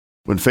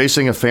When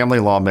facing a family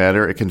law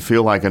matter, it can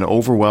feel like an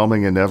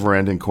overwhelming and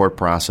never-ending court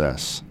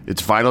process.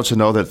 It's vital to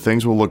know that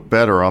things will look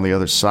better on the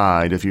other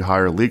side if you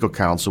hire legal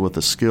counsel with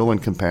the skill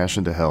and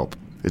compassion to help.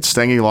 At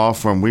Stange Law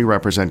Firm, we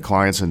represent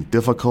clients in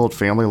difficult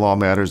family law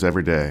matters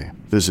every day.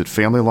 Visit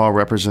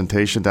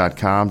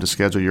FamilyLawRepresentation.com to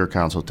schedule your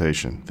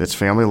consultation. That's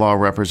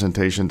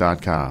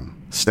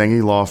FamilyLawRepresentation.com.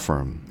 Stange Law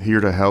Firm, here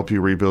to help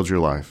you rebuild your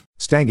life.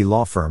 Stange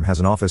Law Firm has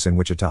an office in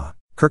Wichita.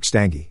 Kirk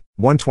Stange,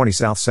 120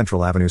 South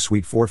Central Avenue,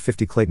 Suite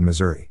 450, Clayton,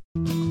 Missouri.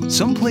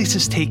 Some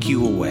places take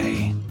you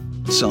away.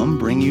 Some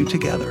bring you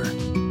together.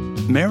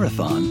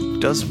 Marathon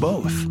does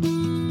both.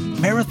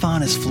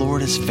 Marathon is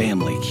Florida's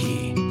family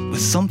key,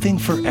 with something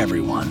for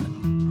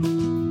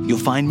everyone. You'll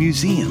find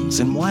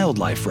museums and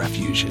wildlife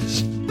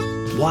refuges,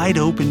 wide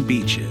open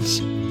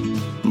beaches,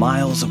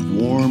 miles of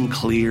warm,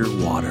 clear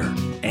water,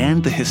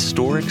 and the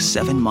historic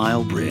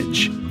 7-mile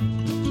bridge.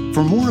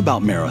 For more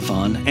about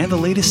Marathon and the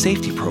latest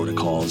safety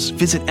protocols,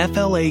 visit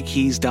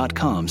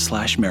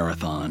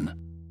flakeys.com/marathon.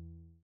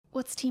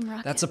 What's Team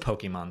Rocket? That's a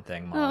Pokemon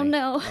thing, Molly. Oh,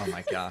 no. Oh,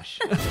 my gosh.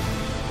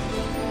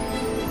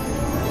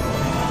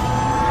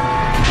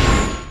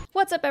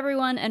 What's up,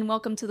 everyone, and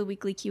welcome to the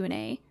weekly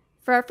Q&A.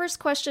 For our first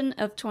question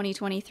of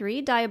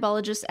 2023,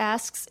 Diabologist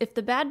asks if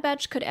the Bad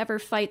Batch could ever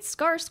fight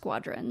SCAR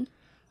Squadron.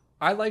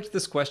 I liked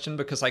this question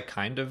because I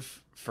kind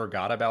of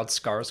forgot about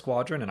SCAR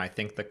Squadron, and I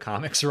think the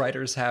comics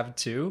writers have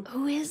too.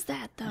 Who is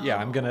that, though? Yeah,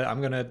 I'm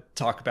gonna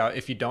talk about,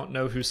 if you don't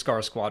know who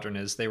SCAR Squadron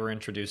is, they were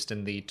introduced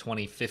in the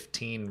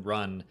 2015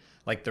 run,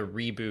 like the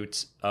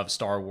reboot of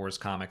Star Wars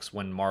comics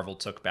when Marvel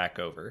took back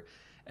over.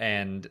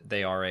 And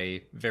they are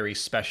a very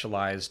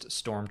specialized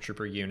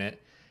stormtrooper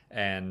unit,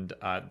 and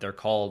they're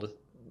called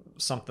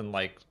something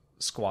like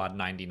Squad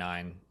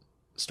 99,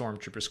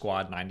 Stormtrooper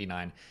Squad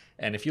 99.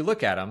 And if you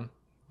look at them,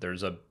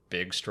 there's a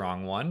big,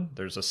 strong one,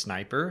 there's a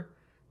sniper,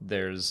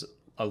 there's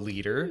a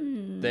leader.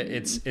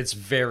 It's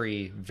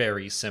very,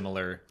 very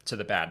similar to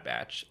the Bad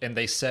Batch. And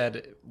they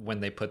said when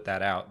they put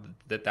that out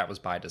that that was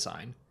by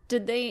design.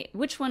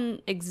 Which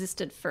one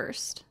existed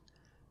first?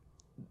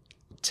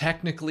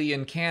 Technically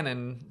in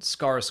canon,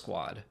 SCAR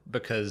Squad,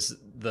 because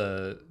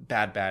the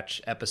Bad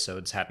Batch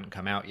episodes hadn't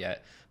come out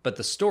yet, but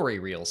the story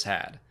reels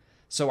had.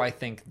 So I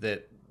think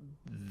that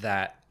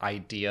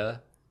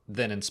idea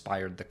then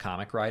inspired the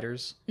comic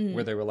writers,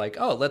 where they were like,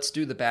 oh, let's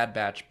do the Bad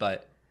Batch,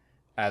 but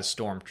as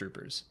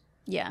stormtroopers.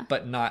 Yeah.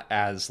 But not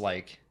as,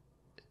 like...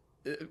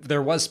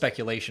 There was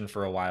speculation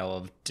for a while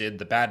of, did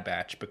the Bad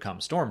Batch become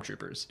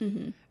stormtroopers?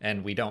 Mm-hmm.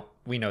 And we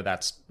know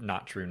that's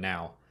not true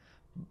now.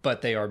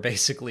 But they are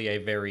basically a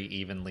very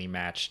evenly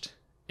matched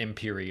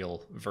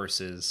Imperial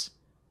versus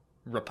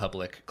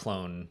Republic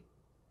clone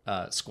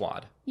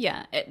squad.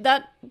 Yeah,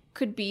 that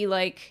could be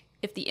like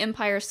if the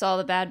Empire saw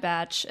the Bad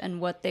Batch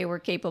and what they were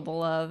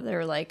capable of, they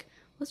were like,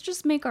 let's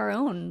just make our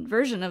own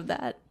version of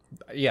that.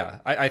 Yeah,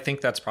 I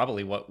think that's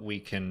probably what we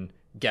can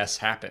guess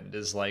happened,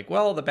 is like,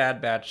 well, the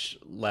Bad Batch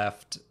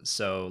left,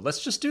 so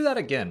let's just do that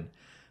again.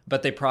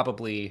 But they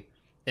probably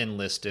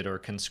enlisted or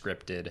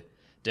conscripted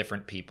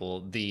different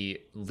people.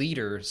 The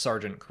leader,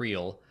 Sergeant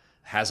Creel,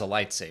 has a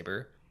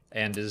lightsaber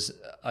and is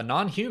a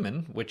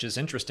non-human, which is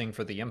interesting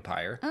for the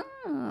Empire.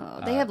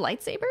 Oh, they have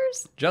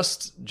lightsabers?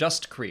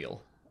 Just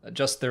Creel,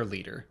 just their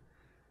leader.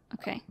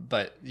 Okay.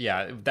 But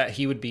yeah, that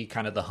he would be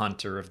kind of the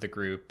hunter of the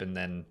group, and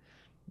then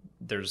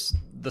there's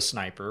the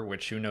sniper,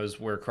 which who knows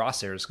where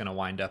Crosshair is going to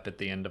wind up at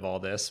the end of all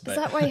this. But... Is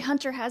that why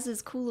Hunter has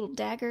his cool little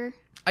dagger?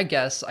 I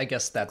guess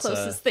that's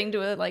closest thing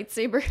to a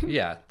lightsaber.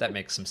 Yeah, that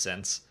makes some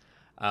sense.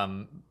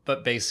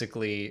 But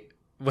basically,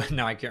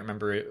 now I can't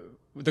remember.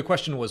 The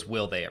question was,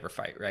 will they ever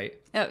fight, right?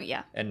 Oh,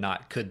 yeah. And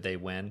not, could they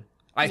win?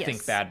 I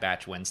think Bad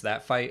Batch wins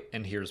that fight,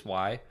 and here's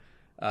why.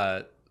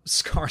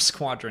 SCAR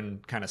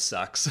Squadron kind of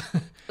sucks.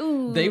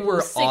 Ooh, they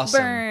were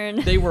awesome.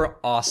 Burn. They were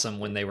awesome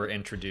when they were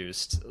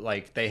introduced.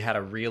 Like, they had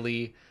a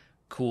really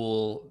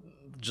cool,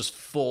 just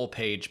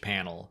full-page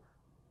panel,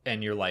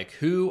 and you're like,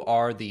 who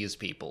are these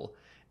people?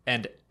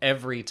 And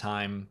every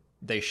time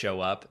they show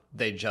up,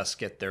 they just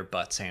get their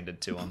butts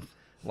handed to them.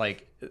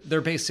 Like, they're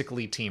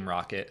basically Team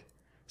Rocket.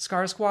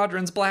 SCAR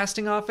Squadron's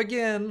blasting off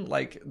again.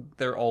 Like,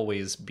 they're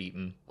always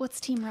beaten. What's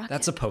Team Rocket?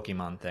 That's a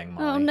Pokemon thing,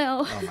 Molly. Oh,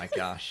 no. Oh, my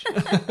gosh.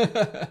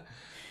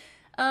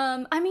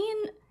 I mean,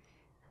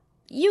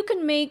 you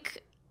can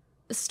make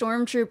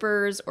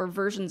stormtroopers or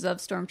versions of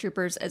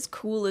stormtroopers as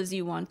cool as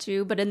you want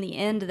to, but in the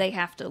end, they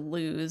have to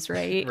lose,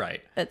 right?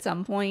 Right. At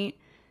some point.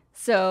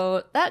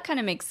 So that kind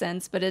of makes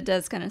sense, but it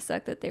does kind of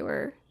suck that they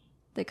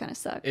kind of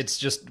sucked. It's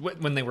just,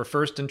 when they were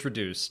first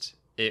introduced,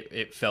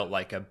 it felt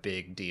like a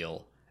big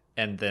deal.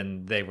 And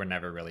then they were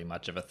never really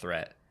much of a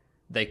threat.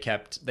 They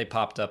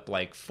popped up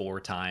like 4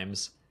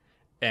 times,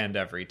 and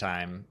every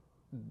time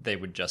they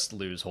would just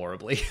lose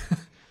horribly.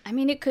 I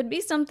mean, it could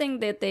be something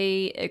that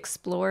they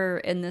explore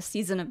in this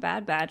season of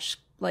Bad Batch,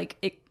 like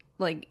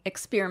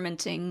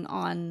experimenting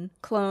on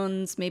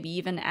clones, maybe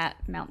even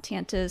at Mount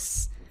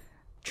Tantus,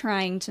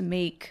 trying to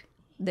make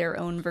their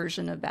own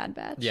version of Bad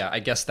Batch. Yeah, I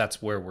guess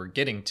that's where we're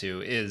getting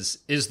to, is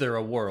there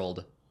a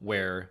world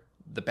where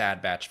the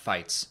Bad Batch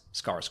fights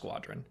SCAR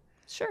Squadron?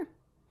 Sure.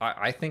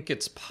 I think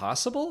it's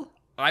possible.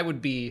 I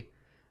would be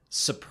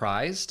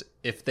surprised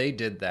if they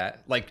did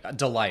that. Like,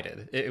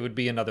 delighted. It would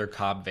be another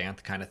Cobb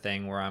Vanth kind of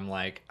thing where I'm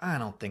like, I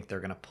don't think they're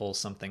going to pull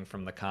something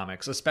from the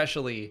comics,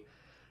 especially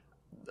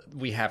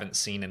we haven't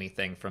seen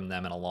anything from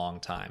them in a long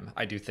time.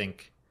 I do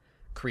think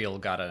Creel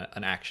got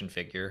an action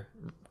figure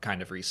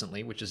kind of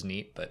recently, which is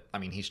neat, but I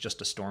mean, he's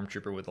just a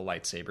stormtrooper with a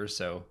lightsaber,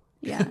 so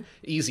yeah.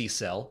 Easy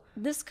sell.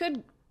 This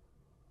could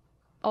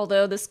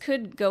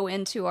go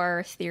into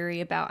our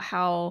theory about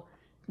how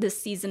this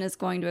season is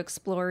going to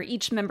explore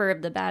each member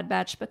of the Bad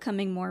Batch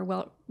becoming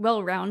more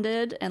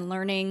well-rounded and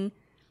learning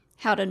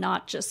how to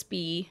not just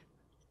be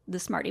the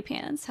smarty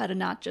pants, how to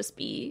not just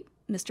be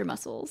Mr.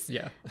 Muscles.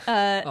 Yeah.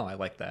 I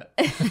like that.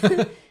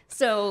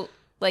 So,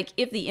 like,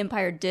 if the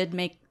Empire did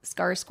make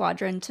SCAR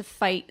Squadron to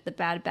fight the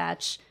Bad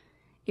Batch,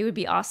 it would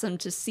be awesome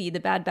to see the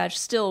Bad Batch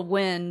still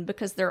win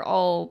because they've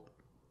all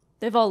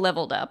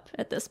leveled up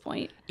at this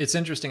point. It's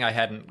interesting. I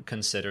hadn't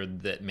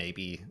considered that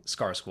maybe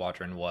SCAR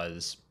Squadron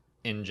was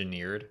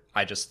engineered.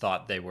 I just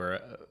thought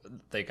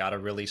they got a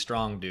really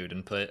strong dude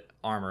and put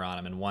armor on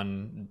him, and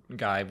one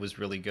guy was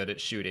really good at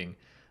shooting.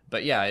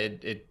 But yeah,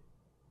 it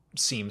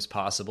seems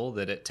possible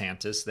that at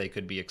Tantus they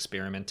could be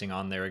experimenting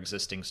on their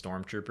existing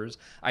stormtroopers.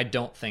 I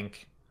don't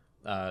think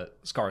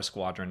SCAR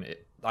Squadron,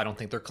 I don't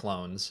think they're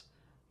clones,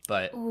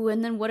 but... Ooh,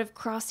 and then what if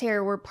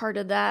Crosshair were part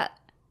of that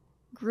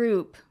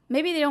group?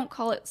 Maybe they don't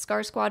call it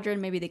SCAR Squadron,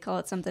 maybe they call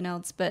it something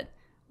else, but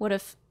what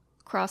if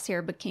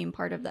Crosshair became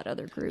part of that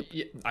other group?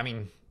 Yeah, I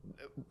mean,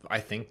 I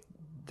think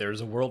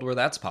there's a world where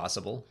that's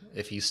possible.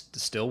 If he's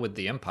still with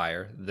the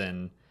Empire,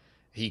 then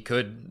he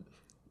could...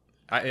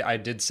 I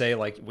did say,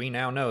 like, we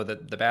now know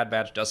that the Bad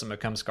Batch doesn't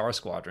become SCAR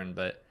Squadron,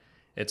 but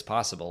it's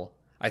possible.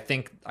 I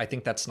think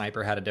that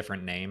sniper had a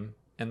different name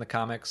in the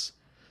comics,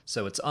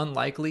 so it's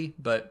unlikely,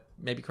 but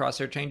maybe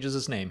Crosshair changes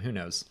his name. Who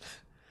knows?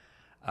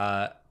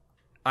 I'm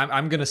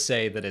going to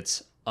say that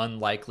it's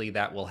unlikely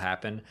that will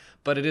happen,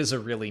 but it is a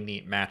really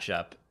neat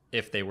matchup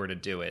if they were to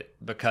do it,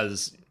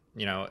 because,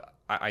 you know,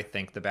 I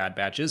think the Bad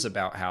Batch is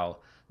about how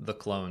the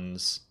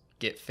clones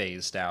get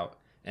phased out,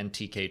 and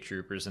TK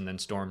troopers, and then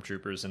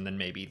stormtroopers, and then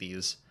maybe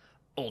these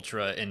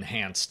ultra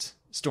enhanced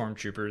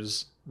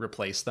stormtroopers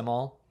replace them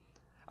all.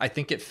 I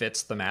think it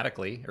fits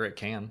thematically, or it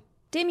can.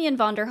 Damien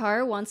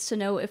Vonderhaar wants to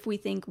know if we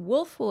think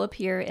Wolf will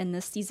appear in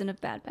this season of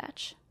Bad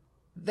Batch.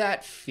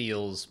 That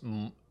feels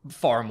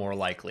far more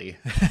likely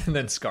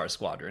than SCAR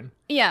Squadron.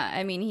 Yeah,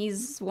 I mean,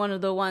 he's one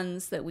of the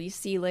ones that we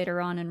see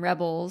later on in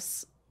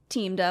Rebels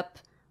teamed up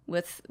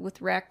with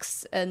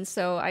Rex, and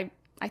so I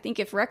think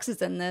if Rex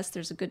is in this,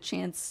 there's a good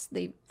chance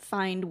they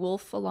find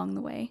Wolf along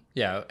the way.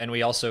 Yeah, and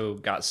we also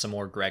got some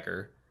more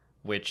Gregor,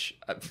 which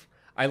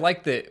I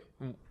like that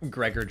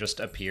Gregor just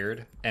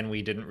appeared, and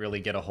we didn't really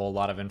get a whole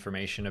lot of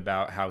information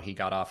about how he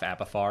got off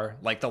Abathar.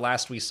 Like, the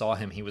last we saw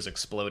him, he was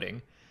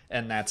exploding.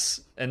 And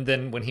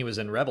then when he was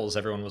in Rebels,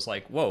 everyone was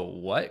like, whoa,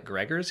 what?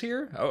 Gregor's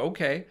here? Oh,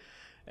 okay.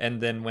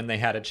 And then when they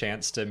had a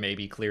chance to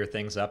maybe clear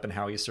things up and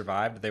how he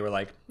survived, they were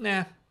like,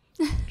 nah,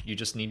 you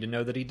just need to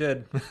know that he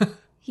did.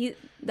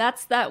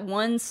 That's that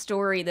one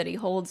story that he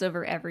holds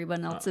over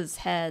everyone else's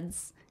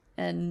heads,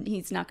 and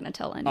he's not going to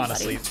tell anybody.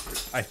 Honestly,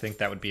 I think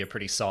that would be a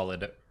pretty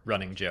solid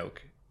running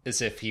joke,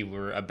 as if he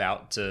were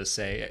about to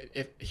say,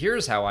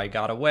 here's how I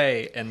got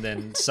away, and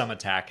then some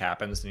attack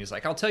happens, and he's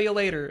like, I'll tell you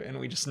later, and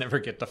we just never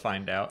get to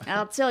find out.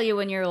 I'll tell you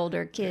when you're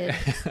older, kid.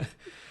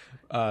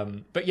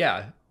 But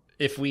yeah,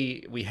 if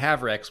we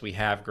have Rex, we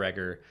have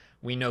Gregor,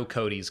 we know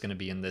Cody's going to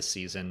be in this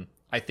season.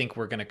 I think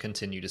we're going to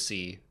continue to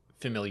see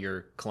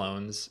familiar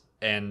clones,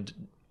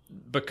 and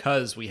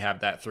because we have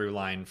that through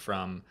line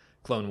from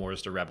Clone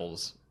Wars to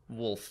Rebels,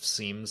 Wolf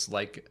seems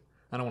like,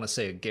 I don't want to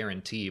say a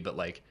guarantee, but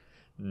like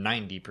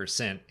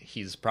 90%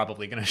 he's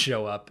probably going to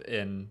show up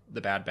in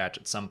the Bad Batch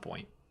at some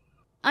point.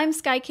 I'm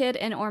Sky Kid,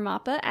 and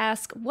Ormappa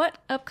ask what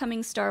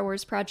upcoming Star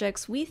Wars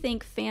projects we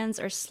think fans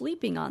are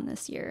sleeping on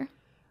this year.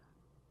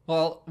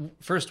 Well,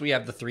 first we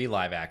have the 3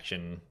 live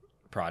action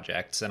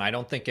projects, and I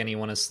don't think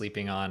anyone is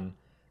sleeping on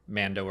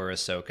Mando or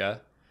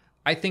Ahsoka.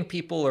 I think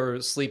people are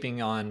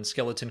sleeping on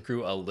Skeleton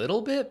Crew a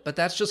little bit, but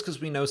that's just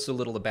because we know so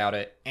little about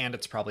it, and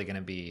it's probably going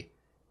to be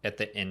at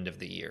the end of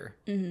the year.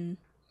 Mm-hmm.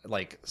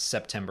 Like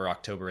September,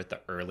 October at the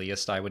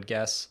earliest, I would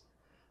guess.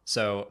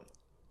 So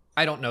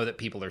I don't know that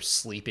people are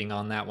sleeping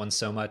on that one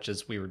so much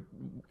as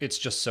it's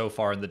just so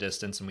far in the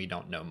distance and we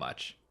don't know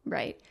much.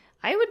 Right.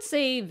 I would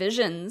say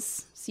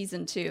Visions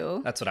season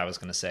 2. That's what I was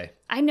going to say.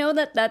 I know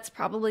that that's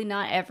probably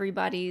not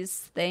everybody's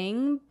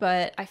thing,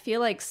 but I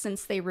feel like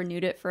since they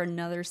renewed it for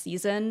another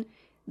season,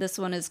 this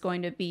one is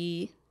going to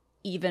be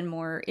even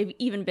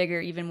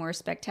bigger, even more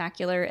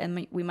spectacular,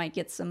 and we might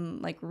get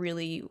some like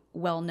really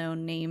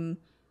well-known name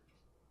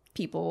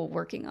people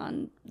working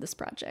on this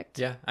project.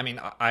 Yeah, I mean,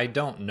 I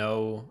don't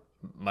know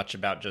much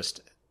about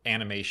just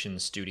animation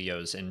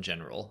studios in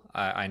general.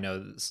 I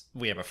know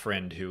we have a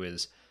friend who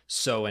is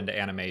so into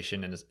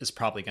animation and is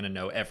probably going to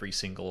know every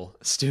single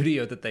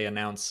studio that they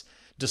announce,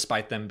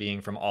 despite them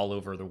being from all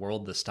over the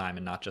world this time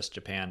and not just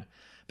Japan.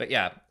 But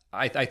yeah,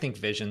 I think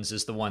Visions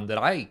is the one that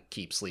I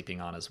keep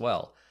sleeping on as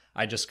well.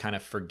 I just kind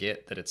of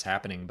forget that it's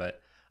happening.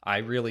 But I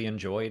really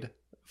enjoyed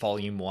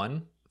Volume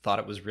 1. Thought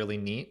it was really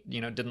neat.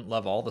 Didn't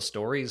love all the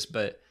stories,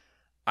 but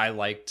I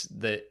liked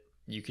that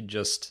you could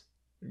just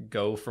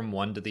go from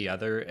one to the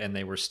other and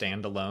they were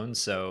standalone.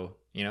 So,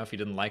 if you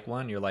didn't like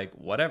one, you're like,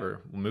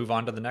 whatever, we'll move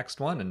on to the next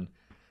one. And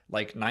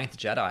like Ninth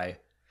Jedi,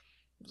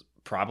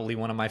 probably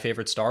one of my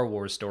favorite Star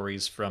Wars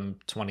stories from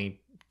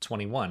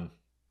 2021,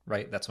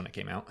 right? That's when it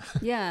came out.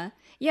 Yeah.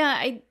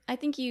 I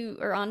think you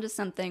are onto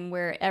something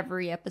where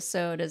every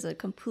episode is a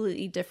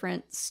completely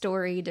different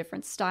story,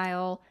 different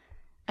style.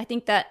 I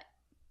think that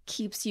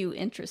keeps you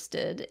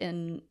interested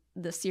in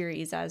the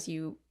series as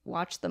you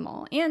watch them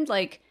all. And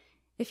like,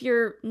 if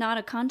you're not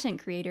a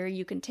content creator,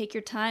 you can take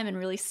your time and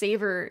really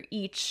savor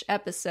each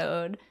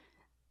episode,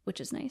 which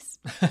is nice.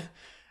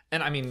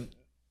 And I mean,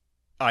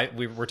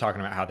 we were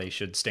talking about how they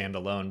should stand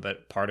alone,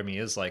 but part of me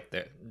is like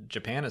that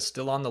Japan is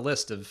still on the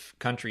list of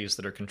countries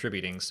that are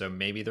contributing, so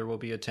maybe there will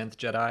be a 10th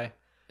Jedi,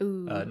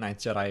 Ooh. Ninth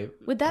Jedi.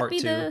 Would that Part be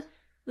 2.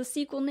 the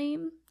sequel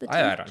name?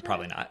 I don't,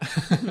 probably not.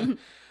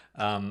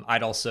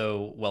 I'd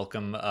also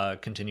welcome a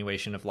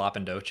continuation of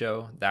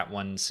Lapandocho. That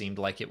one seemed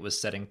like it was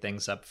setting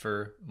things up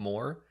for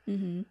more.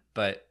 Mm-hmm.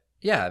 But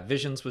yeah,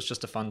 Visions was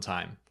just a fun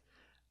time.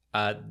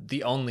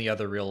 The only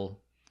other real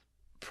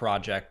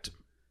project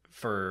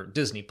for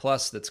Disney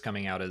Plus that's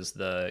coming out is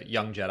the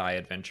Young Jedi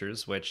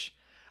Adventures, which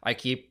I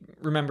keep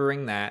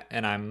remembering that,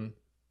 and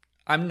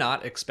I'm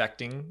not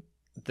expecting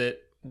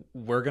that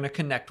we're going to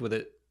connect with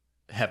it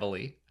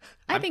heavily.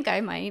 I think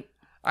I might.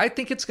 I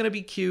think it's going to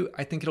be cute.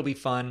 I think it'll be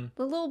fun.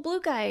 The little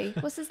blue guy,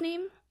 what's his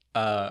name?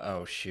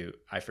 Oh shoot,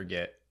 I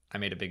forget. I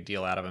made a big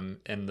deal out of him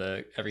in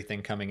the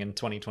Everything Coming in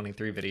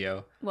 2023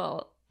 video.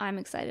 Well, I'm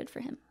excited for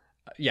him.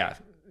 Yeah,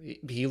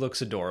 he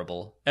looks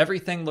adorable.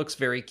 Everything looks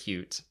very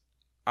cute.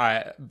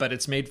 But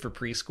it's made for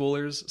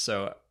preschoolers,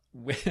 so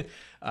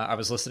I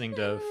was listening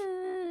to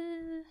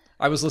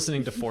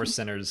Force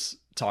Centers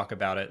talk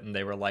about it, and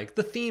they were like,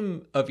 the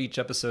theme of each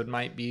episode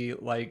might be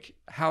like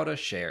how to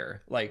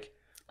share, like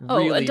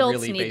really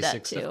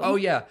basic stuff. Oh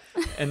yeah,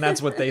 and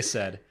that's what they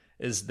said,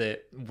 is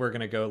that we're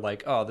gonna go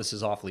like, oh, this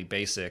is awfully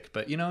basic,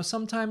 but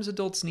sometimes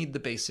adults need the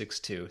basics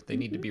too. They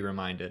need to be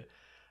reminded.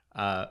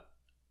 But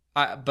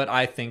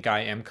I think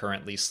I am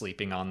currently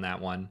sleeping on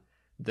that one.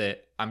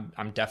 That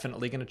I'm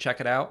definitely going to check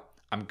it out.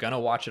 I'm going to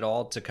watch it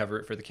all to cover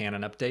it for the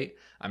canon update.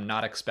 I'm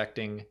not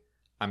expecting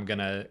I'm going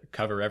to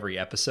cover every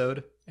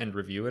episode and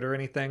review it or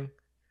anything.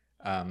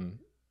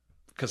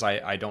 Because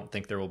I don't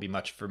think there will be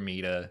much for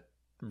me to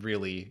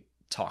really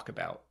talk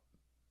about.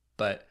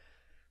 But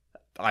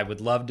I would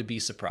love to be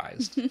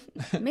surprised.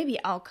 Maybe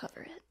I'll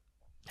cover it.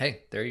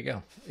 Hey, there you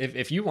go.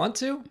 If you want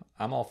to,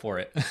 I'm all for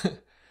it.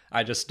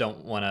 I just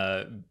don't want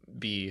to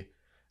be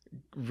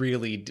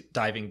really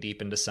diving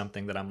deep into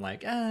something that I'm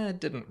like,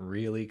 it didn't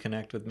really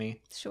connect with me.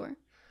 Sure.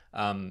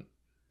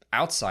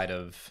 Outside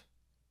of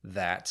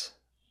that,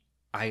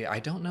 I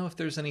don't know if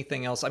there's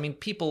anything else. I mean,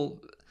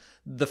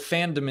 the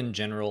fandom in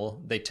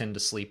general, they tend to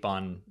sleep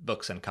on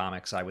books and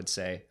comics, I would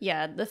say.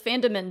 Yeah, the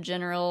fandom in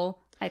general,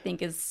 I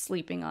think, is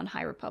sleeping on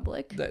High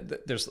Republic.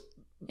 There's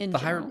in the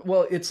general.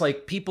 Well, it's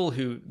like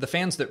the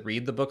fans that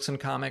read the books and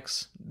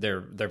comics,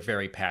 they're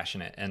very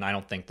passionate, and I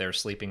don't think they're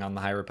sleeping on the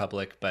High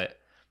Republic, but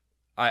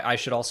I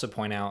should also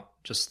point out,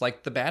 just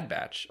like the Bad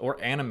Batch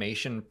or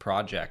animation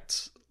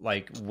projects,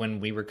 like when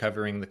we were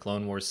covering the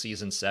Clone Wars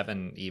Season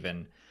 7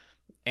 even,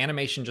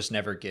 animation just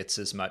never gets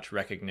as much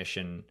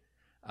recognition,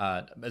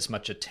 as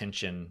much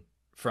attention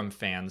from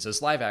fans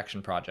as live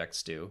action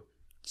projects do.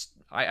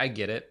 I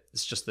get it.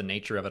 It's just the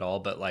nature of it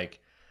all. But like,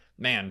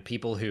 man,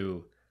 people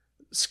who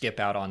skip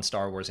out on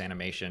Star Wars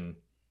animation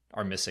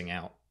are missing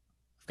out.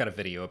 I've got a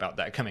video about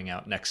that coming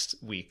out next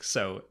week,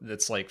 so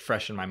it's like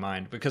fresh in my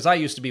mind, because I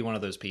used to be one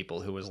of those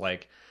people who was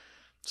like,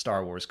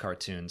 Star Wars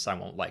cartoons, I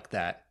won't like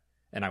that,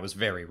 and I was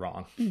very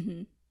wrong.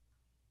 Mm-hmm.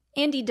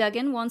 Andy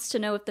Duggan wants to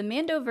know if the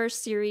Mandoverse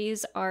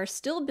series are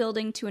still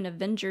building to an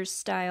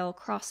Avengers-style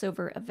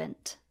crossover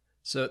event.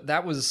 So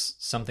that was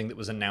something that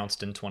was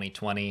announced in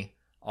 2020,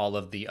 all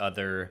of the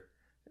other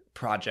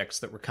projects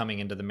that were coming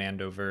into the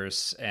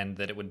Mandoverse, and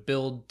that it would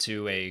build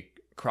to a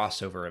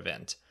crossover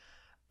event.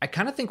 I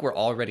kind of think we're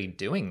already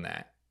doing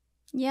that.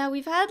 Yeah,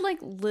 we've had like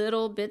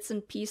little bits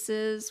and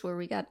pieces where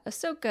we got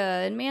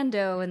Ahsoka and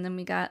Mando, and then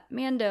we got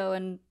Mando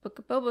and Book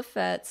of Boba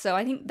Fett. So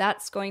I think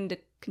that's going to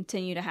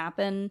continue to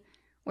happen,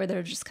 where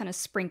they're just kind of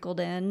sprinkled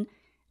in.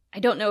 I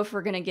don't know if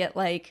we're going to get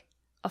like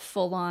a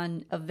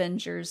full-on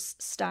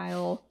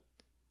Avengers-style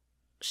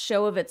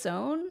show of its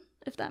own,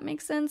 if that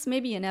makes sense.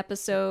 Maybe an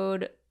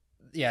episode.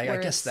 Yeah, I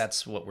guess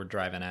that's what we're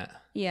driving at.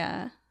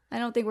 Yeah, I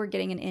don't think we're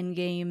getting an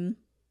in-game.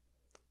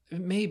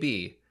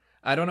 Maybe.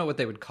 I don't know what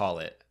they would call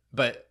it,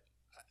 but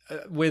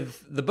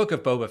with the Book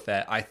of Boba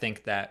Fett, I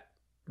think that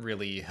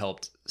really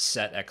helped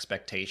set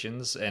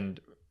expectations and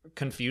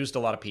confused a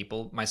lot of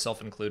people,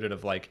 myself included,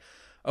 of like,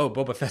 oh,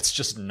 Boba Fett's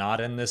just not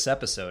in this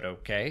episode,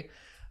 okay?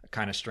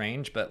 Kind of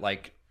strange, but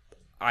like,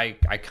 I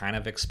kind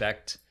of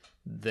expect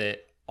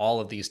that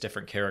all of these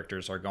different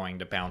characters are going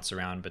to bounce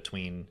around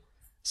between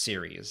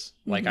series.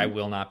 Like, I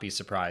will not be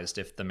surprised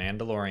if The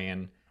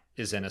Mandalorian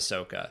is in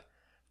Ahsoka.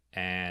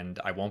 And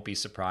I won't be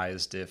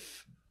surprised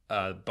if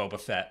Boba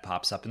Fett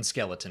pops up in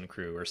Skeleton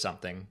Crew or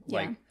something.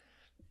 Yeah.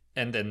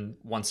 And then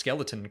once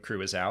Skeleton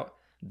Crew is out,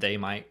 they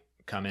might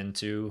come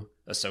into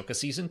Ahsoka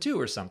season 2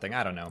 or something.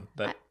 I don't know.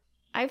 But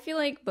I feel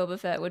like Boba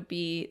Fett would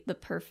be the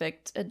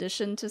perfect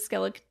addition to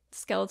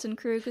Skeleton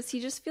Crew because he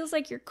just feels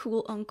like your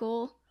cool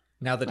uncle.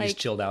 now that he's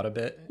chilled out a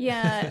bit.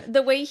 Yeah,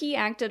 the way he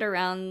acted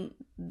around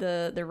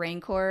the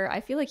Rancor, I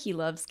feel like he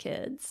loves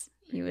kids.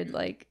 He would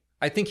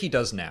I think he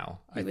does now.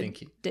 I think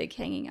he dig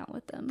hanging out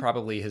with them.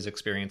 Probably his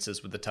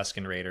experiences with the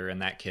Tusken Raider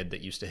and that kid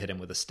that used to hit him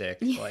with a stick.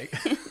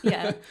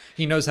 Yeah.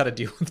 He knows how to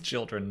deal with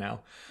children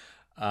now.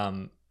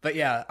 But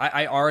yeah,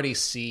 I already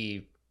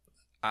see,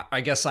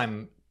 I guess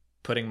I'm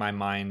putting my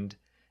mind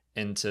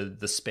into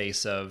the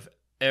space of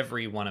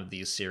every one of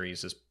these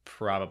series is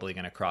probably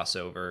going to cross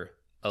over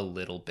a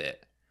little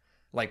bit.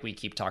 Like we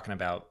keep talking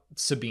about,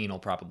 Sabine will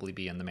probably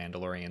be in The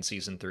Mandalorian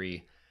season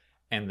 3.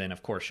 And then,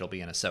 of course, she'll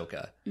be in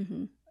Ahsoka.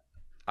 Mm-hmm.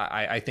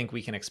 I think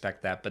we can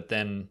expect that. But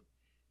then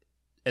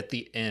at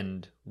the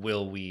end,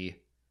 will we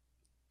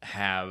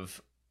have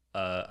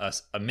a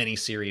mini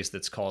series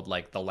that's called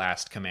like The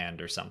Last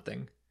Command or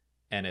something?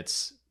 And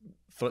that's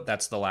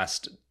the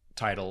last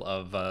title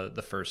of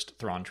the first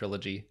Thrawn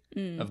trilogy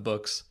of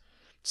books.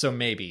 So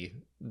maybe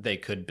they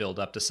could build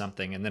up to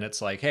something. And then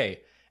it's like,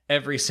 hey,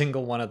 every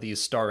single one of these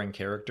starring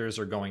characters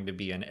are going to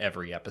be in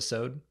every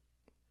episode.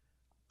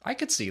 I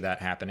could see that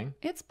happening.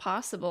 It's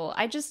possible.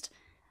 I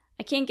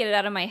can't get it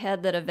out of my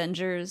head that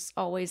Avengers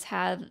always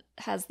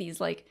has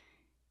these like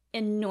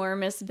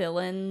enormous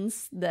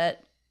villains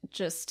that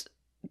just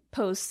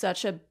pose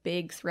such a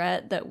big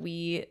threat that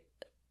we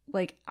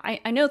like.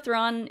 I know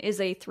Thrawn is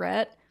a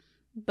threat,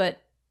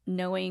 but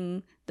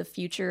knowing the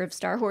future of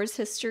Star Wars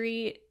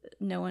history,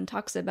 no one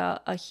talks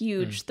about a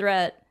huge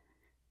threat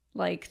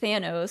like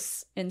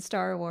Thanos in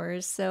Star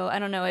Wars. So I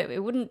don't know,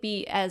 it wouldn't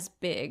be as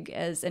big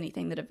as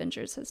anything that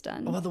Avengers has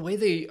done. Well, the way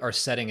they are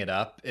setting it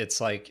up, it's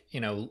like,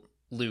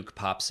 Luke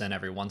pops in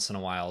every once in a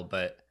while,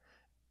 but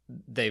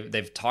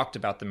they've talked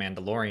about The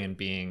Mandalorian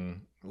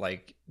being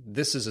like,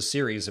 this is a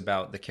series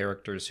about the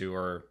characters who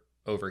are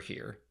over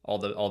here, all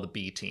the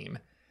B team.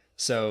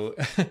 So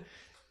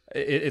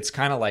it's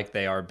kind of like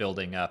they are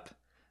building up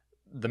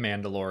The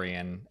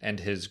Mandalorian and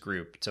his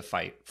group to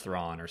fight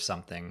Thrawn or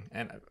something.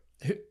 And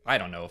I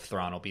don't know if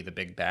Thrawn will be the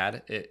big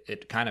bad.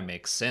 It kind of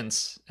makes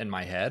sense in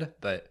my head,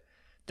 but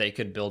they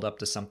could build up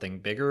to something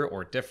bigger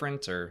or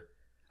different, or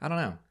I don't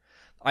know.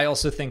 I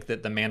also think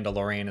that The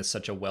Mandalorian is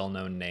such a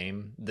well-known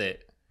name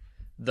that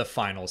the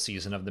final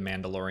season of The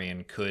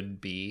Mandalorian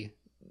could be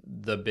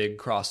the big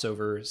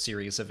crossover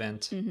series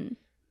event. Mm-hmm.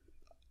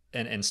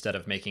 And instead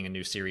of making a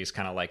new series,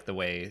 kind of like the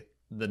way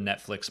the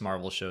Netflix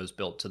Marvel shows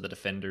built to The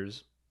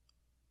Defenders.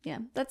 Yeah,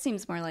 that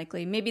seems more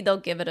likely. Maybe they'll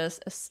give it a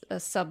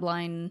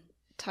subline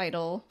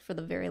title for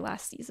the very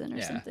last season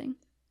or something.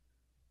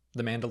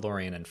 The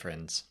Mandalorian and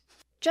Friends.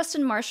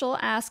 Justin Marshall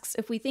asks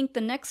if we think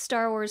the next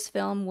Star Wars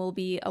film will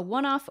be a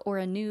one-off or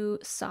a new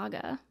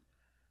saga.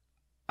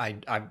 I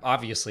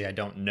obviously I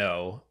don't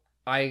know.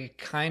 I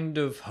kind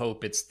of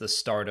hope it's the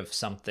start of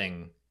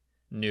something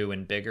new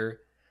and bigger.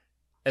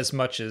 As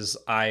much as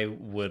I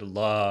would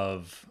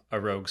love a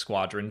Rogue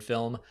Squadron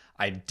film,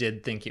 I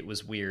did think it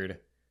was weird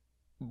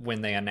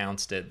when they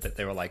announced it that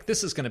they were like,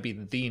 this is going to be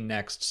the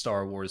next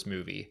Star Wars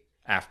movie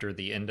after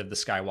the end of the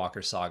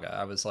Skywalker saga.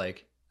 I was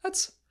like,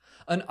 that's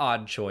an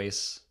odd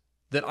choice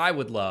that I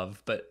would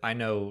love, but I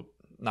know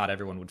not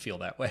everyone would feel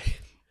that way.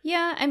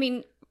 Yeah, I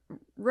mean,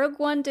 Rogue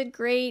One did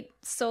great.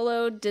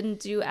 Solo didn't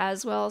do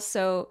as well.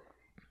 So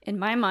in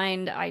my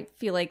mind, I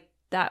feel like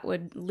that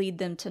would lead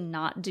them to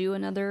not do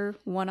another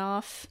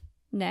one-off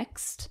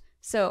next.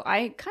 So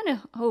I kind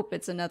of hope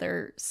it's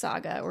another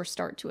saga or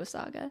start to a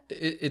saga.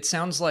 It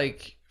sounds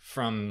like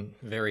from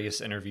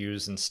various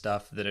interviews and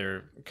stuff that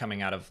are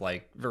coming out of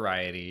like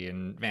Variety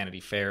and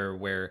Vanity Fair,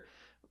 where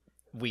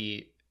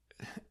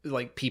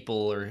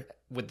people are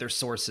with their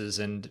sources,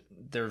 and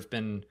there have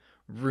been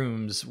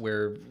rooms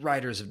where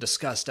writers have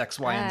discussed X,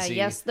 Y, and Z.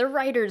 Yes, the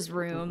writer's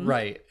room.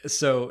 Right.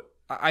 So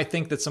I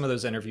think that some of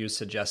those interviews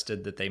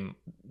suggested that they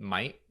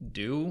might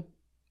do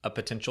a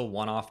potential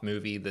one-off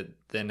movie that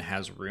then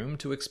has room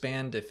to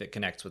expand if it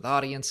connects with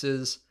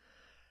audiences,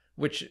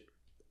 which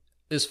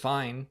is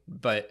fine.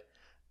 But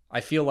I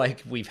feel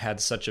like we've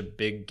had such a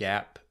big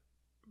gap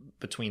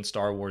between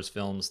Star Wars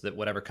films that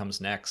whatever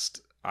comes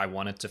next, I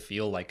want it to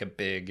feel like a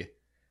big,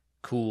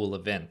 cool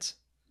event.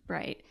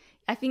 Right.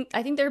 I think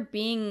they're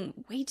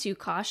being way too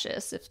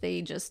cautious if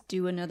they just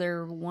do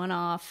another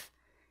one-off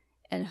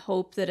and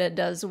hope that it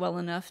does well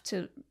enough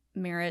to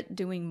merit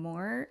doing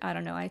more. I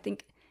don't know. I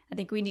think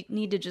we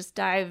need to just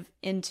dive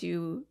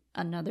into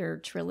another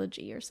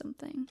trilogy or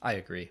something. I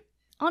agree.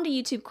 On to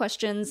YouTube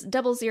questions.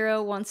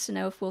 00 wants to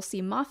know if we'll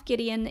see Moff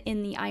Gideon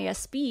in the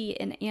ISB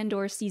in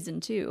Andor Season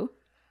 2.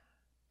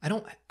 I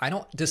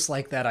don't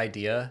dislike that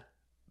idea,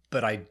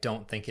 but I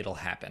don't think it'll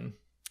happen.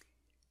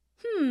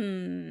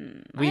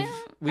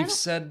 We've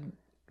said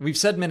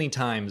many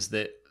times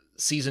that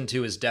Season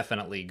 2 is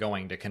definitely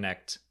going to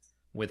connect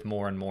with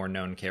more and more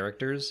known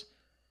characters,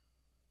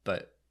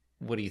 But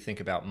what do you think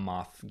about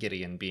Moff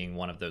Gideon being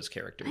one of those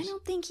characters? I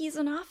don't think he's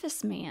an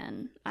office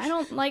man. I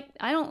don't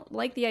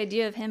like the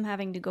idea of him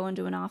having to go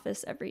into an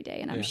office every day,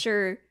 and I'm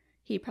sure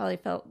he probably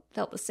felt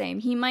the same.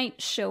 He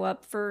might show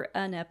up for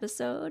an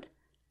episode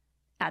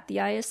at the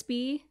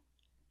ISB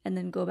and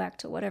then go back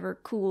to whatever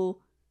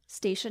cool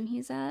station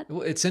he's at.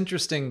 Well, it's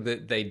interesting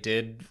that they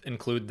did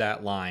include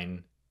that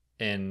line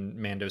in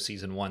Mando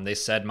season 1. They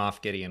said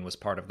Moff Gideon was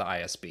part of the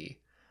ISB,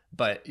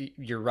 but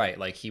you're right.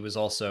 Like, he was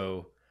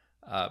also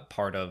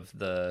part of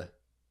the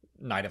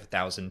Night of a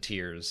Thousand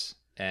Tears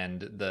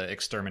and the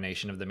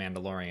extermination of the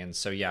Mandalorians.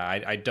 So yeah,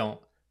 I don't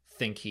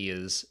think he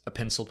is a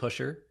pencil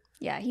pusher.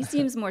 Yeah, he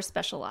seems more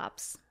special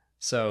ops.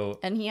 So,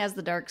 and he has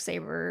the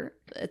Darksaber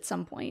at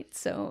some point.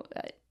 So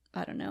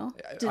I don't know.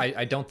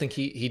 I don't think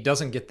he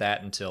doesn't get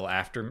that until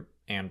after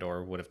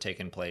Andor would have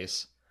taken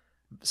place.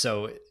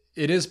 So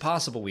it is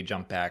possible we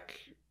jump back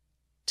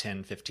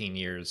 10, 15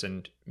 years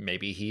and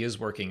maybe he is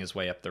working his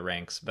way up the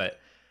ranks. But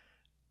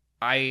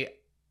I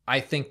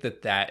think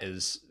that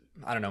is,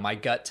 I don't know, my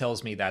gut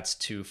tells me that's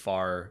too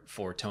far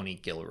for Tony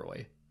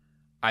Gilroy.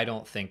 I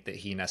don't think that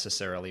he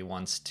necessarily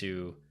wants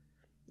to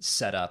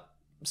set up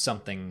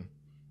something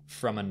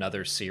from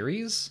another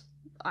series.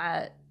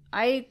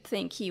 I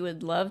think he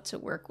would love to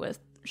work with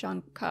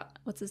Giancarlo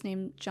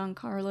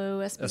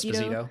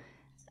Esposito.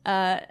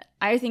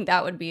 I think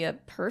that would be a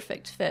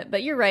perfect fit.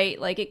 But you're right,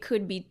 like, it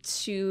could be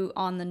too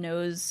on the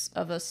nose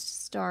of a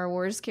Star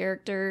Wars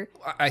character.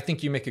 I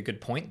think you make a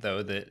good point,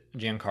 though, that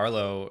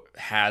Giancarlo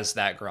has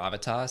that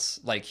gravitas.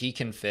 Like, he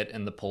can fit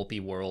in the pulpy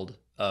world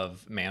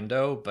of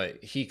Mando,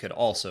 but he could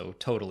also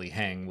totally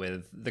hang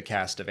with the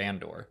cast of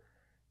Andor.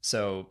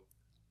 So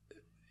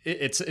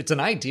it's an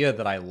idea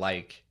that I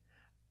like.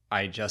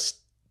 I just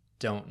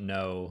don't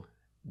know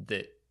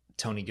that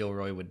Tony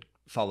Gilroy would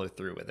follow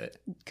through with it.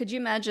 Could you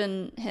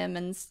imagine him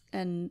and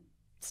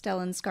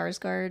Stellan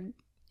Skarsgård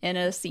in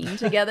a scene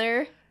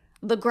together?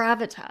 The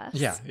gravitas.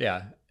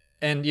 Yeah.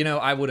 And,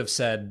 I would have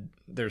said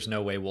there's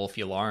no way Wolf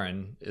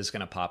Yularen is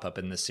going to pop up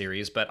in this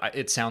series, but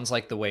it sounds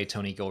like the way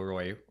Tony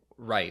Gilroy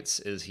writes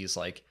is he's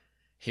like,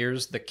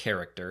 here's the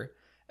character,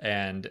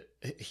 and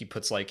he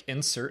puts like,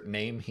 insert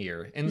name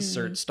here,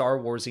 insert Star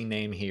Warsy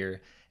name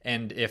here,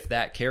 and if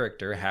that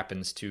character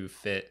happens to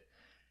fit,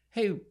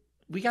 hey,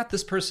 we got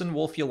this person,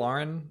 Wolf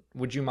Yularen.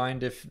 Would you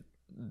mind if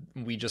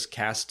we just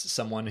cast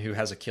someone who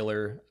has a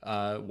killer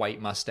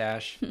white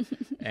mustache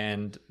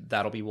and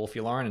that'll be Wolf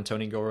Yularen? And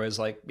Tony Gilroy is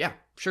like, yeah,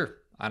 sure,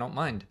 I don't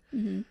mind.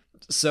 Mm-hmm.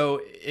 So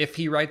if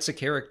he writes a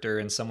character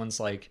and someone's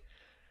like,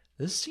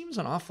 this seems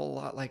an awful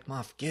lot like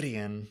Moff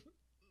Gideon,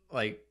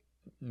 like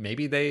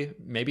maybe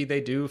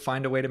they do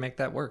find a way to make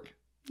that work.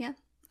 Yeah,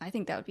 I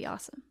think that would be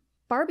awesome.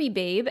 Barbie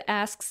Babe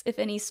asks if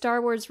any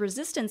Star Wars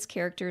Resistance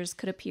characters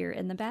could appear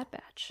in the Bad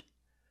Batch.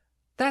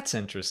 That's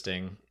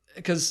interesting,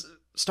 because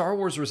Star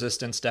Wars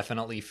Resistance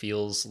definitely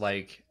feels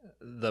like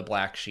the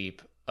black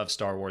sheep of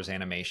Star Wars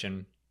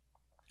animation.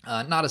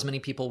 Not as many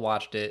people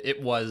watched it.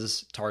 It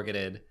was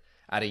targeted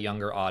at a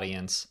younger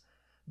audience,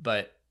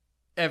 but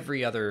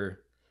every other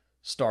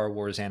Star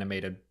Wars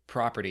animated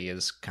property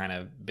has kind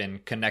of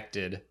been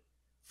connected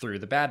through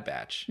the Bad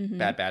Batch. Mm-hmm.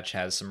 Bad Batch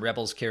has some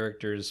Rebels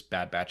characters.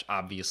 Bad Batch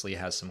obviously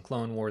has some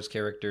Clone Wars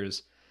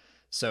characters.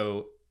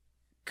 So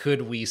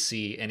could we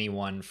see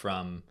anyone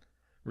from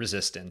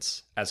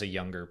Resistance as a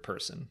younger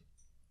person?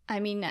 I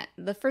mean,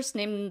 the first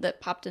name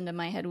that popped into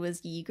my head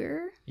was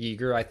Yeager.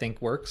 Yeager, I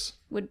think, works.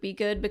 Would be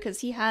good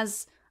because he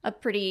has a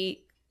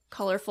pretty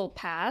colorful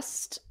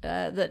past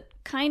that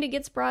kind of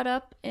gets brought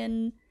up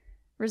in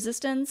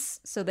Resistance,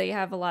 so they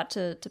have a lot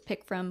to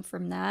pick from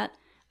that.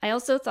 I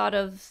also thought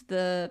of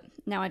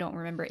now I don't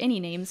remember any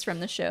names from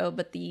the show,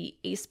 but the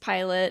ace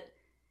pilot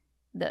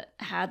that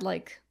had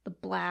like the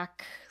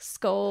black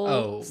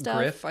skull stuff.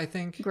 Griff, I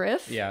think.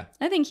 Griff? Yeah.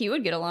 I think he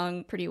would get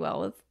along pretty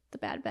well with the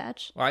Bad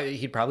Batch. Well,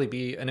 he'd probably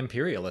be an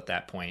Imperial at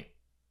that point.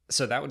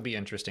 So that would be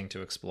interesting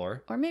to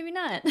explore. Or maybe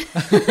not.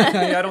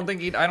 Yeah, I don't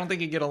think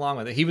he'd get along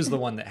with it. He was the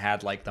one that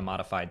had like the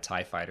modified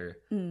TIE fighter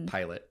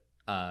pilot.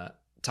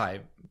 TIE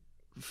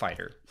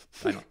fighter.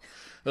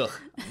 I'm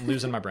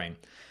losing my brain.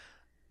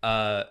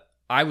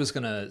 I was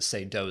gonna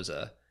say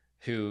Doza,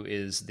 who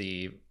is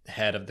the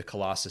head of the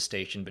Colossus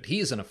station, but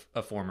he's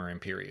a former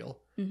Imperial.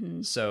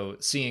 Mm-hmm. So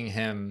seeing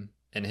him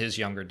in his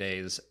younger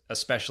days,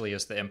 especially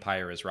as the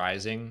Empire is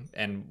rising,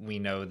 and we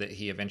know that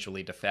he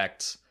eventually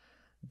defects,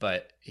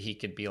 but he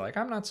could be like,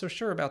 I'm not so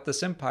sure about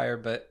this Empire,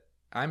 but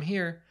I'm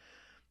here.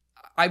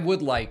 I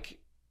would like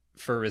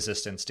for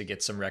Resistance to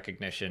get some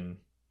recognition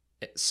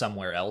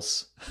somewhere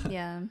else.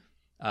 Yeah.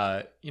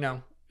 I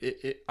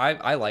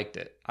liked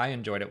it. I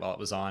enjoyed it while it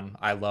was on.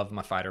 I love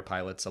my fighter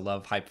pilots. I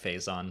love Hype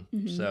Phazon.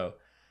 Mm-hmm. So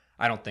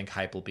I don't think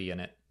Hype will be in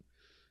it.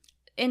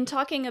 In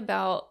talking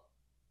about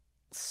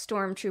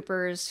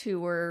stormtroopers who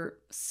were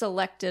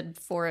selected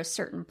for a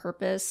certain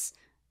purpose,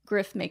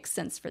 Griff makes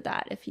sense for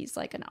that if he's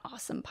like an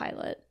awesome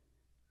pilot.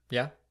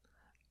 Yeah.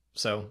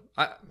 So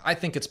I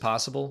think it's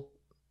possible.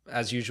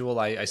 As usual,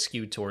 I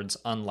skew towards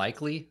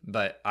unlikely,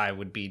 but I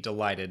would be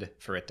delighted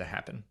for it to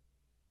happen.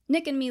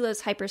 Nick and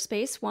Milo's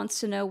Hyperspace wants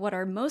to know what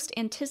our most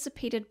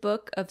anticipated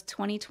book of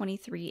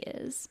 2023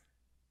 is.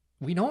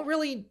 We don't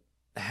really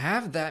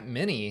have that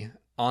many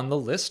on the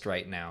list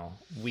right now.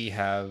 We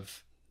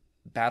have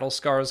Battle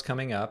Scars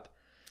coming up.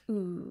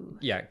 Ooh.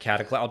 Yeah,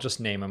 I'll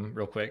just name them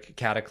real quick.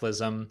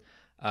 Cataclysm,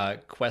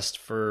 Quest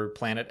for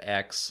Planet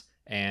X,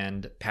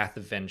 and Path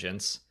of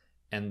Vengeance.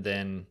 And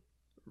then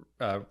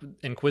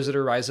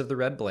Inquisitor Rise of the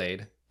Red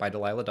Blade by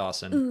Delilah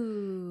Dawson.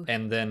 Ooh.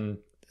 And then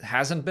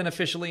hasn't been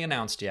officially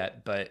announced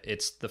yet, but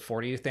it's the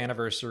 40th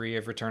anniversary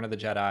of Return of the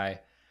Jedi.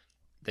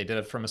 They did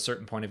it from a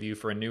certain point of view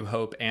for A New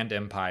Hope and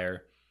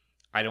Empire.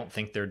 I don't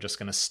think they're just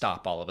going to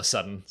stop all of a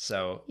sudden.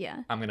 So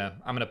yeah, I'm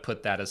gonna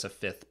put that as a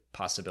fifth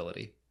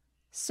possibility.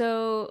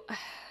 So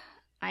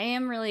I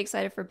am really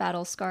excited for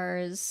Battle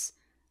Scars.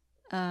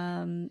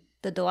 The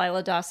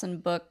Delilah Dawson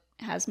book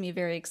has me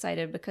very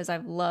excited because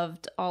I've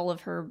loved all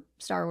of her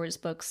Star Wars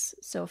books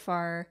so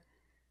far.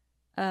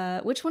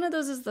 Which one of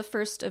those is the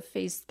first of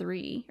Phase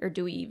 3? Or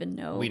do we even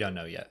know? We don't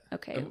know yet.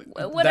 Okay.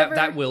 Whatever,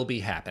 that will be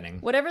happening.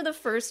 Whatever the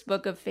first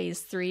book of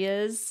Phase 3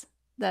 is,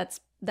 that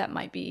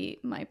might be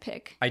my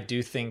pick. I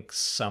do think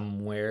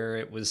somewhere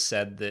it was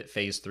said that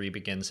Phase 3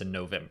 begins in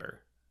November.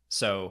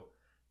 So,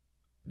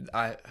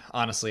 I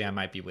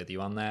might be with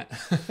you on that.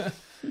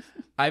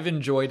 I've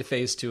enjoyed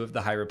Phase 2 of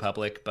the High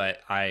Republic, but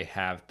I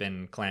have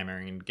been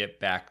clamoring to get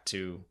back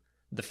to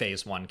the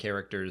Phase 1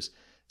 characters,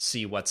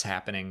 see what's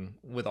happening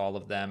with all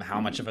of them. How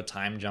much of a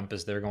time jump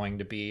is there going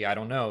to be? I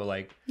don't know.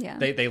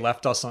 They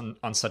left us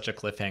on such a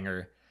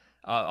cliffhanger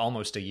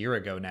almost a year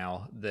ago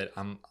now that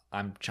I'm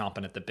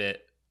chomping at the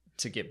bit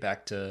to get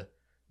back to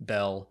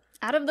Belle.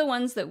 Out of the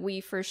ones that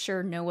we for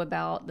sure know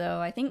about, though,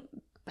 I think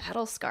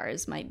Battle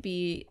Scars might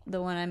be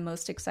the one I'm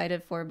most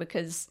excited for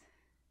because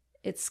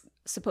it's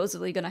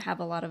supposedly going to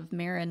have a lot of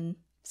Marin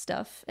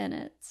stuff in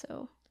it.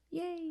 So,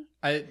 yay.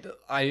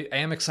 I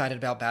am excited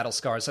about Battle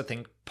Scars. I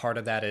think part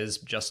of that is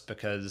just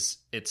because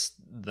it's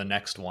the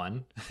next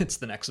one. It's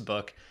the next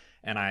book,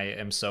 and I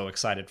am so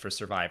excited for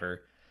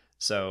Survivor.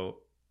 So,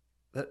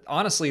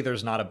 honestly,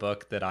 there's not a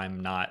book that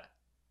I'm not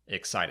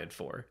excited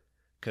for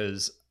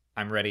because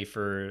I'm ready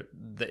for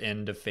the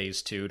end of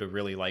Phase 2 to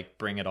really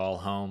bring it all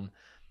home.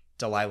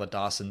 Delilah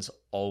Dawson's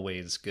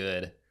always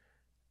good.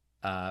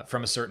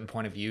 From a certain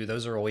point of view,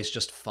 those are always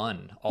just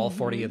fun. All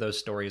 40 of those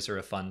stories are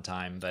a fun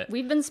time. But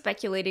we've been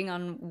speculating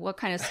on what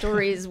kind of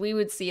stories we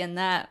would see in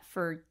that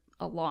for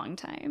a long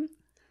time.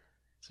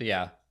 So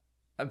yeah,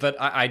 but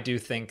I do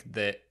think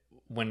that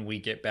when we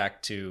get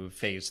back to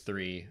Phase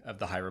 3 of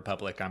the High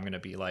Republic, I'm going to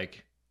be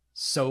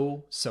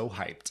so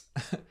hyped.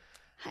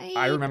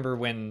 I remember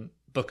when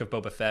Book of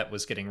Boba Fett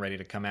was getting ready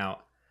to come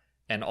out,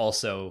 and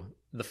also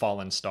The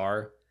Fallen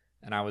Star,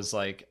 and I was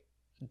I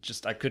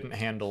couldn't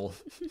handle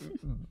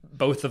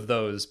both of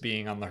those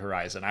being on the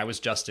horizon. I was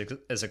just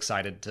as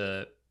excited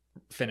to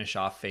finish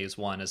off Phase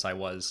 1 as I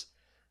was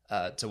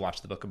to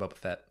watch the Book of Boba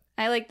Fett.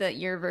 I like that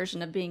your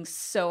version of being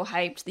so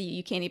hyped that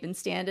you can't even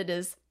stand it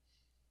is...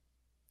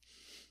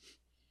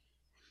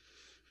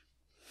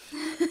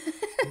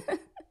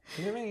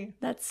 Hear me?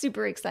 That's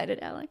super excited,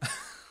 Alex.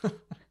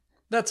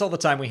 That's all the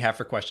time we have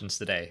for questions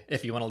today.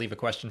 If you want to leave a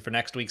question for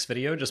next week's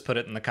video, just put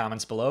it in the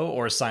comments below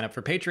or sign up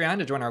for Patreon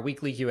to join our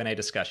weekly Q&A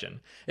discussion.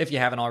 If you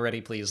haven't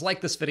already, please like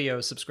this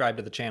video, subscribe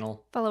to the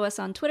channel. Follow us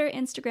on Twitter,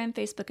 Instagram,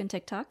 Facebook, and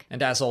TikTok.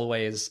 And as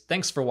always,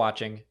 thanks for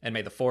watching, and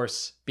may the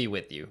Force be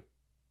with you.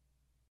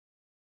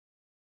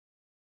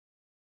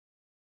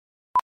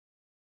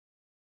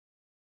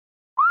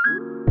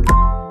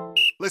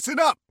 Listen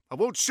up! I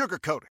won't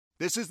sugarcoat it.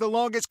 This is the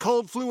longest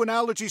cold, flu, and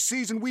allergy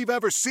season we've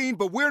ever seen,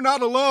 but we're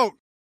not alone.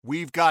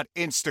 We've got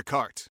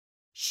Instacart.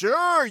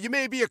 Sure, you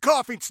may be a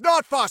coughing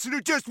snot faucet who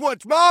just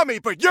wants mommy,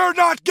 but you're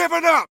not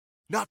giving up!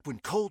 Not when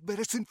cold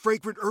medicine,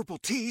 fragrant herbal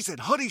teas, and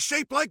honey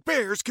shaped like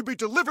bears can be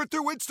delivered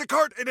through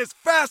Instacart in as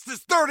fast as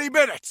 30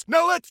 minutes!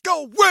 Now let's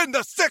go win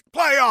the sick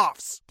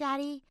playoffs!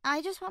 Daddy,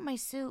 I just want my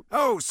soup.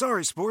 Oh,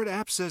 sorry, Sport.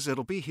 App says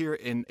it'll be here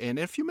in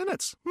a few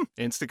minutes.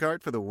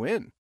 Instacart for the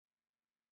win.